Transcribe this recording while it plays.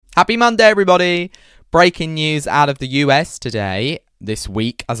Happy Monday, everybody! Breaking news out of the US today, this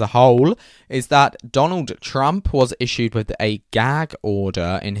week as a whole, is that Donald Trump was issued with a gag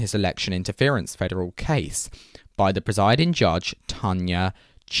order in his election interference federal case by the presiding judge, Tanya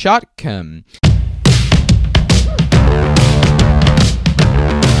Chutkan.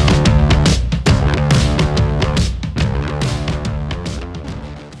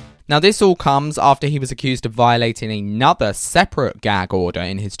 Now, this all comes after he was accused of violating another separate gag order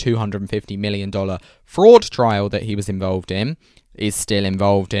in his $250 million fraud trial that he was still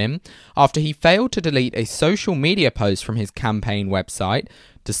involved in, after he failed to delete a social media post from his campaign website,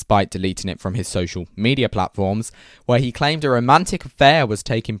 despite deleting it from his social media platforms, where he claimed a romantic affair was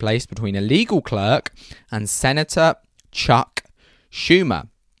taking place between a legal clerk and Senator Chuck Schumer.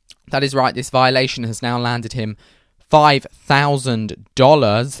 That is right, this violation has now landed him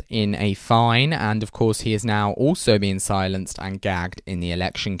 $5,000 in a fine, and of course he is now also being silenced and gagged in the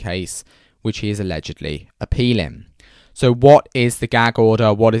election case, which he is allegedly appealing. So what is the gag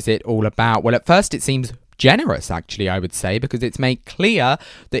order? What is it all about? Well, at first it seems generous, actually, I would say, because it's made clear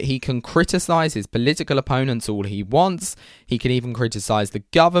that he can criticize his political opponents all he wants. He can even criticize the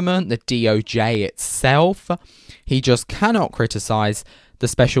government, the DOJ itself. He just cannot criticize the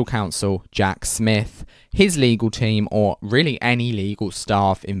special counsel, Jack Smith, his legal team, or really any legal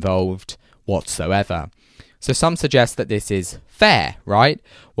staff involved whatsoever. So some suggest that this is fair, right?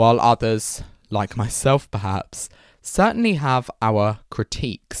 While others, like myself perhaps, certainly have our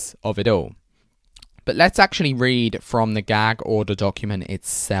critiques of it all. But let's actually read from the gag order document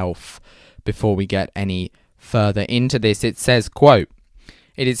itself before we get any further into this. It says, quote,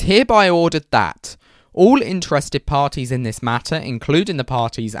 "It is hereby ordered that all interested parties in this matter, including the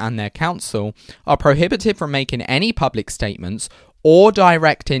parties and their counsel, are prohibited from making any public statements or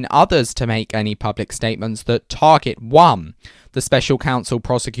directing others to make any public statements that target 1. The special counsel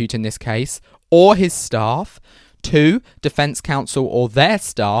prosecuting this case or his staff, 2. defense counsel or their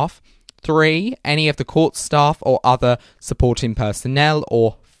staff, 3. any of the court staff or other supporting personnel,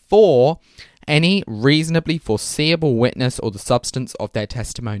 or 4. any reasonably foreseeable witness or the substance of their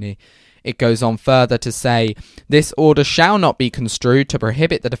testimony." It goes on further to say, "This order shall not be construed to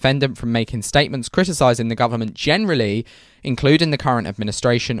prohibit the defendant from making statements criticizing the government generally, including the current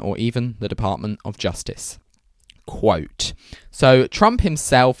administration or even the Department of Justice." Quote. So Trump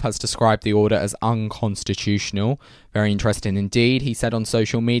himself has described the order as unconstitutional. Very interesting indeed. He said on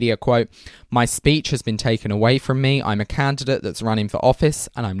social media, quote, "My speech has been taken away from me. I'm a candidate that's running for office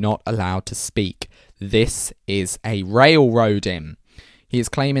and I'm not allowed to speak. This is a railroading." He is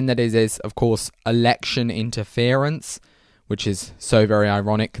claiming that it is, of course, election interference, which is so very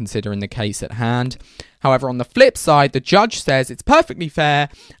ironic considering the case at hand. However, on the flip side, the judge says it's perfectly fair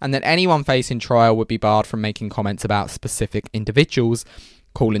and that anyone facing trial would be barred from making comments about specific individuals,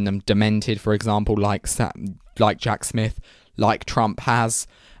 calling them demented, for example, like Jack Smith, like Trump has,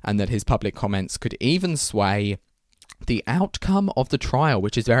 and that his public comments could even sway the outcome of the trial,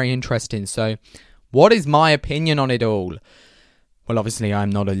 which is very interesting. So, what is my opinion on it all? Well, obviously,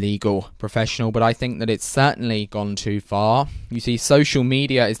 I'm not a legal professional, but I think that it's certainly gone too far. You see, social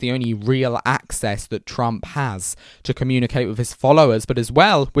media is the only real access that Trump has to communicate with his followers, but as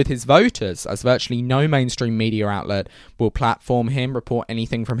well with his voters, as virtually no mainstream media outlet will platform him, report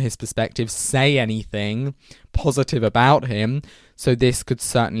anything from his perspective, say anything positive about him. So this could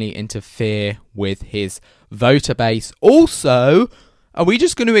certainly interfere with his voter base. Also, are we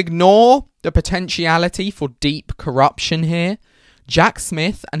just going to ignore the potentiality for deep corruption here? Jack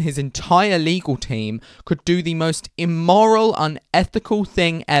Smith and his entire legal team could do the most immoral, unethical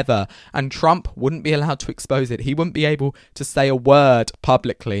thing ever, and Trump wouldn't be allowed to expose it. He wouldn't be able to say a word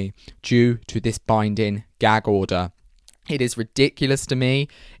publicly due to this binding gag order. It is ridiculous to me.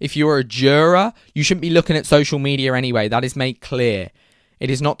 If you're a juror, you shouldn't be looking at social media anyway. That is made clear. It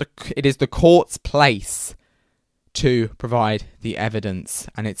is the court's place to provide the evidence,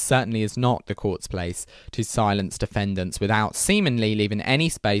 and it certainly is not the court's place to silence defendants without seemingly leaving any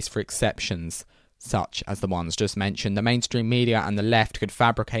space for exceptions, such as the ones just mentioned. The mainstream media and the left could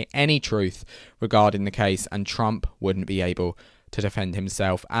fabricate any truth regarding the case, and Trump wouldn't be able to defend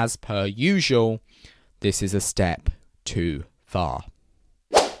himself. As per usual, this is a step too far.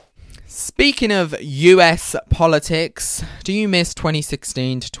 Speaking of US politics, do you miss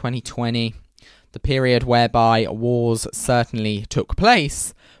 2016 to 2020? The period whereby wars certainly took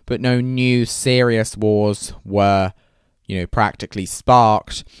place, but no new serious wars were, practically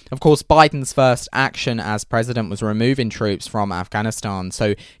sparked. Of course, Biden's first action as president was removing troops from Afghanistan,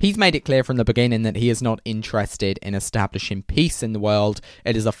 so he's made it clear from the beginning that he is not interested in establishing peace in the world.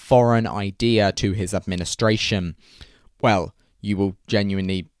 It is a foreign idea to his administration. Well, you will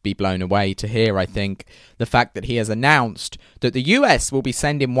genuinely be blown away to hear, I think, the fact that he has announced that the US will be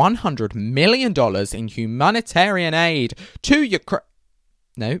sending $100 million in humanitarian aid to Ukraine.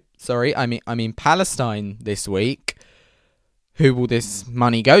 No, sorry, I mean Palestine this week. Who will this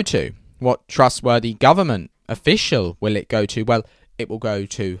money go to? What trustworthy government official will it go to? Well, it will go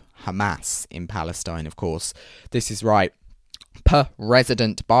to Hamas in Palestine, of course. This is right.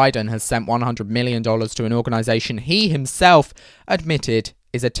 President Biden has sent $100 million to an organisation he himself admitted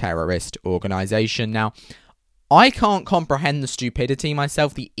is a terrorist organisation. Now, I can't comprehend the stupidity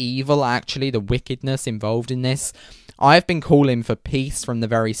myself, the evil, actually, the wickedness involved in this. I've been calling for peace from the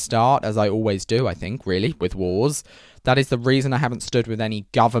very start, as I always do, I think, really, with wars. That is the reason I haven't stood with any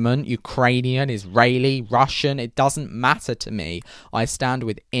government, Ukrainian, Israeli, Russian. It doesn't matter to me. I stand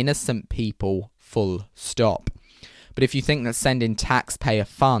with innocent people, full stop. But if you think that sending taxpayer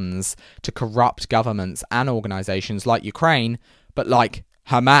funds to corrupt governments and organisations like Ukraine, but like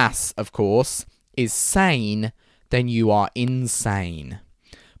Hamas, of course, is sane, then you are insane.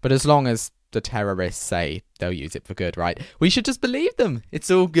 But as long as the terrorists say they'll use it for good, right? We should just believe them.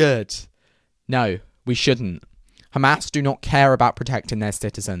 It's all good. No, we shouldn't. Hamas do not care about protecting their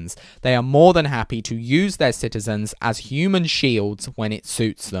citizens. They are more than happy to use their citizens as human shields when it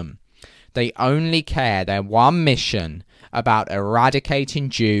suits them. They only care, their one mission, about eradicating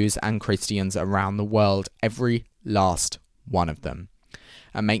Jews and Christians around the world, every last one of them.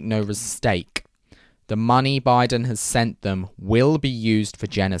 And make no mistake, the money Biden has sent them will be used for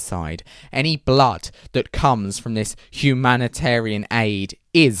genocide. Any blood that comes from this humanitarian aid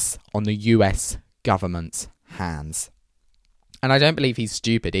is on the US government's hands. And I don't believe he's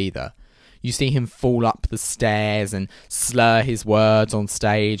stupid either. You see him fall up the stairs and slur his words on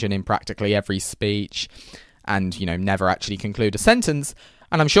stage and in practically every speech and, never actually conclude a sentence.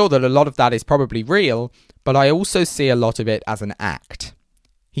 And I'm sure that a lot of that is probably real, but I also see a lot of it as an act.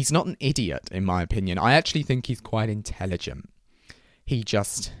 He's not an idiot, in my opinion. I actually think he's quite intelligent. He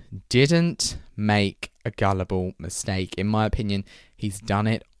just didn't make a gullible mistake. In my opinion, he's done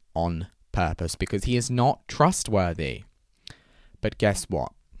it on purpose because he is not trustworthy. But guess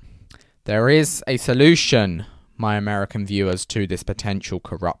what? There is a solution, my American viewers, to this potential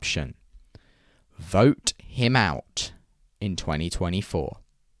corruption. Vote him out in 2024.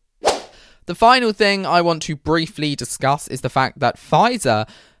 The final thing I want to briefly discuss is the fact that Pfizer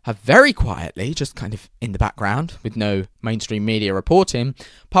have very quietly, just kind of in the background, with no mainstream media reporting,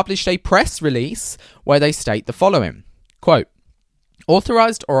 published a press release where they state the following, quote,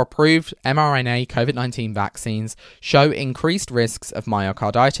 authorized or approved mRNA COVID-19 vaccines show increased risks of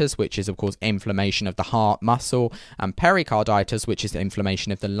myocarditis, which is, of course, inflammation of the heart muscle, and pericarditis, which is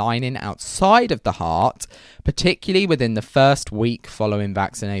inflammation of the lining outside of the heart, particularly within the first week following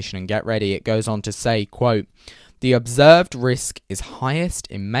vaccination. And get ready, it goes on to say, quote, the observed risk is highest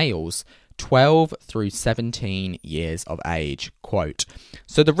in males 12 through 17 years of age, quote.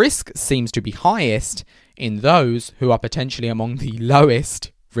 So the risk seems to be highest in those who are potentially among the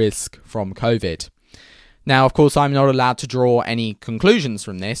lowest risk from COVID. Now, of course, I'm not allowed to draw any conclusions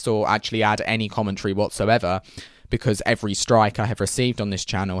from this or actually add any commentary whatsoever, because every strike I have received on this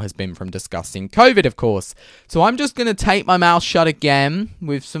channel has been from discussing COVID, of course. So I'm just going to tape my mouth shut again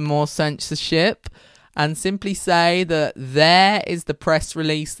with some more censorship and simply say that there is the press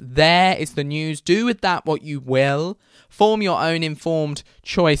release, there is the news. Do with that what you will. Form your own informed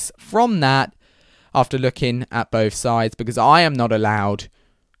choice from that after looking at both sides, because I am not allowed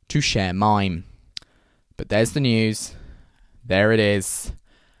to share mine. But there's the news. There it is.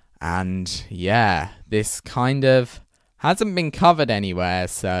 And yeah, this kind of hasn't been covered anywhere,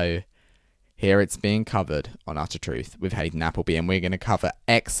 so here it's being covered on Utter Truth with Hayden Appleby, and we're going to cover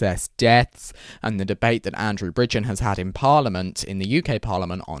excess deaths and the debate that Andrew Bridgen has had in Parliament, in the UK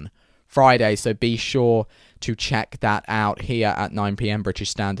Parliament, on Friday. So be sure to check that out here at 9 p.m. British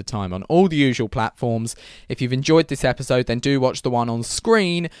Standard Time on all the usual platforms. If you've enjoyed this episode, then do watch the one on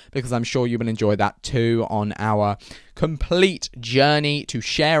screen, because I'm sure you will enjoy that too, on our complete journey to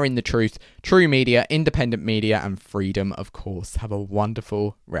sharing the truth, true media, independent media, and freedom, of course. Have a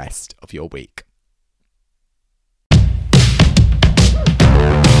wonderful rest of your week.